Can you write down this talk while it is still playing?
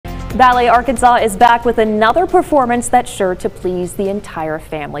Ballet Arkansas is back with another performance that's sure to please the entire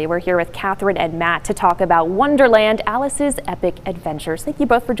family. We're here with Catherine and Matt to talk about Wonderland, Alice's Epic Adventures. Thank you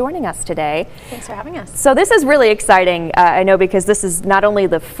both for joining us today. Thanks for having us. So this is really exciting, I know, because this is not only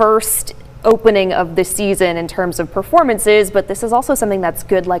the first opening of the season in terms of performances, but this is also something that's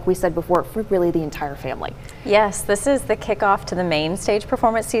good, like we said before, for really the entire family. Yes, this is the kickoff to the main stage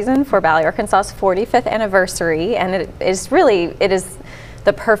performance season for Ballet Arkansas's 45th anniversary, and it is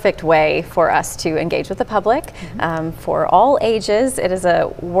the perfect way for us to engage with the public for all ages. It is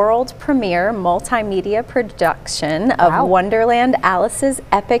a world premiere multimedia production of Wonderland, Alice's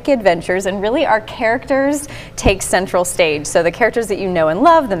Epic Adventures, and really our characters take central stage. So the characters that you know and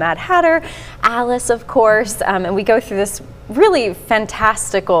love, the Mad Hatter, Alice, of course, and we go through this really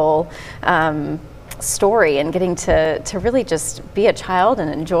fantastical story and getting to really just be a child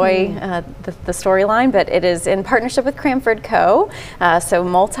and enjoy the storyline. But it is in partnership with Cranford Co. So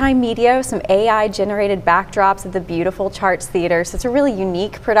multimedia, some AI generated backdrops of the beautiful Charts Theater. So it's a really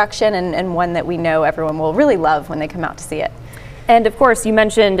unique production and one that we know everyone will really love when they come out to see it. And of course, you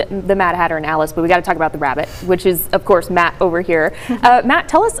mentioned the Mad Hatter and Alice, but we got to talk about the rabbit, which is, of course, Matt over here. Matt,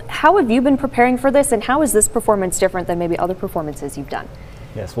 tell us, how have you been preparing for this, and how is this performance different than maybe other performances you've done?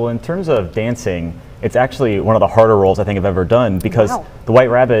 Yes, well, in terms of dancing, it's actually one of the harder roles I think I've ever done, because the White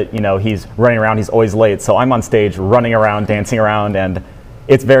Rabbit, you know, he's running around, he's always late, so I'm on stage running around, dancing around, and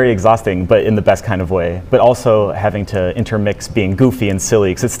it's very exhausting, but in the best kind of way. But also having to intermix being goofy and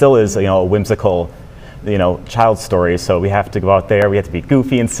silly, because it still is, you know, a whimsical, you know, child story. So we have to go out there, we have to be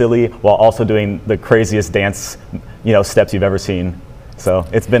goofy and silly while also doing the craziest dance, you know, steps you've ever seen. So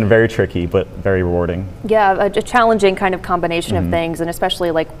it's been very tricky, but very rewarding. Yeah, a challenging kind of combination of things, and especially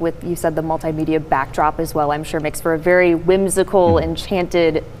like with, you said, the multimedia backdrop as well, I'm sure makes for a very whimsical,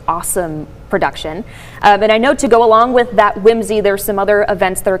 enchanted, awesome production. And I know, to go along with that whimsy, there's some other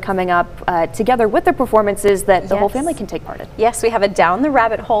events that are coming up together with the performances that the whole family can take part in. Yes, we have a Down the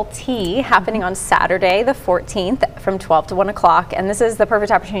Rabbit Hole tea happening on Saturday the 14th from 12 to 1 o'clock, and this is the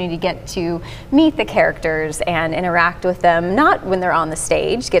perfect opportunity to get to meet the characters and interact with them, not when they're on the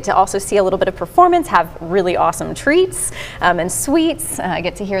stage, get to also see a little bit of performance, have really awesome treats and sweets,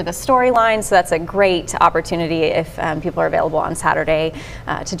 get to hear the storyline. So that's a great opportunity if people are available on Saturday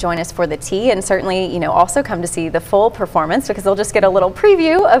to join us for the tea. And certainly, you know, also come to see the full performance, because they'll just get a little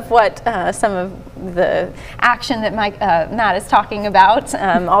preview of what some of the action that Matt is talking about,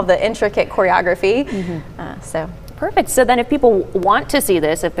 all the intricate choreography. So. Perfect. So then if people want to see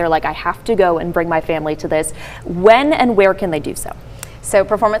this, if they're like, I have to go and bring my family to this, when and where can they do so? So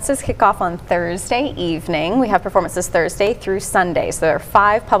performances kick off on Thursday evening. We have performances Thursday through Sunday. So there are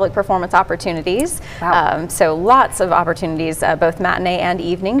 5 public performance opportunities. So lots of opportunities, both matinee and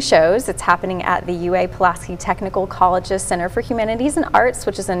evening shows. It's happening at the UA Pulaski Technical College's Center for Humanities and Arts,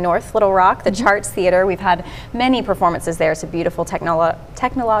 which is in North Little Rock, the Charts Theater. We've had many performances there. It's a beautiful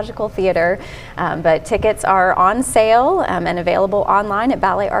technological theater. But tickets are on sale and available online at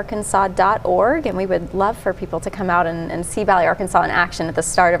balletarkansas.org. And we would love for people to come out and see Ballet Arkansas in action at the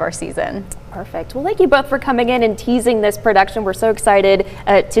start of our season. Perfect. Well, thank you both for coming in and teasing this production. We're so excited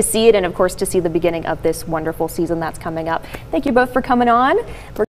to see it, and of course to see the beginning of this wonderful season that's coming up. Thank you both for coming on.